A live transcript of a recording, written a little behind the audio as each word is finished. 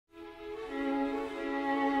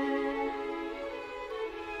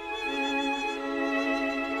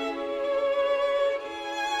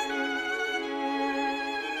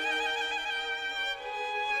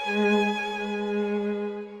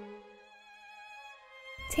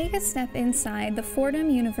Take a step inside the Fordham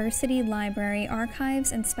University Library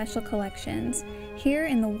Archives and Special Collections, here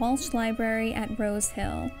in the Walsh Library at Rose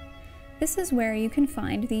Hill. This is where you can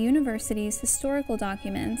find the university's historical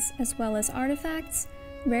documents, as well as artifacts,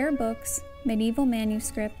 rare books, medieval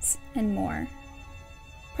manuscripts, and more.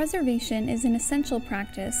 Preservation is an essential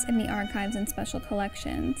practice in the Archives and Special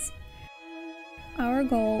Collections. Our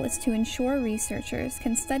goal is to ensure researchers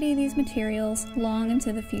can study these materials long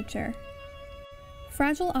into the future.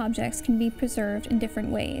 Fragile objects can be preserved in different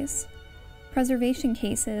ways. Preservation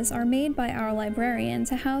cases are made by our librarian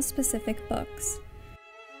to house specific books.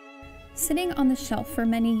 Sitting on the shelf for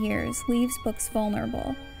many years leaves books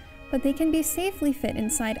vulnerable, but they can be safely fit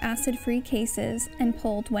inside acid-free cases and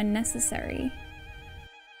pulled when necessary.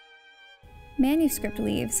 Manuscript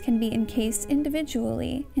leaves can be encased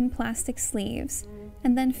individually in plastic sleeves,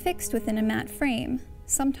 and then fixed within a matte frame,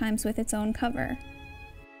 sometimes with its own cover.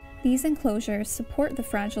 These enclosures support the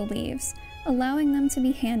fragile leaves, allowing them to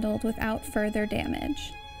be handled without further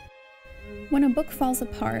damage. When a book falls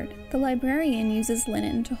apart, the librarian uses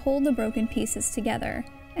linen to hold the broken pieces together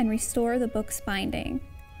and restore the book's binding.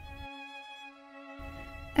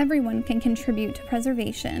 Everyone can contribute to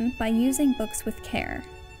preservation by using books with care.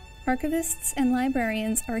 Archivists and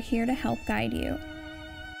librarians are here to help guide you.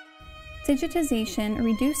 Digitization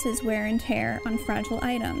reduces wear and tear on fragile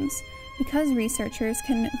items, because researchers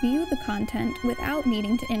can view the content without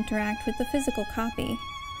needing to interact with the physical copy.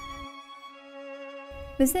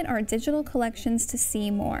 Visit our digital collections to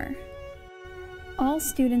see more. All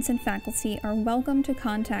students and faculty are welcome to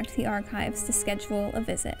contact the archives to schedule a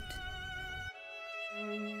visit.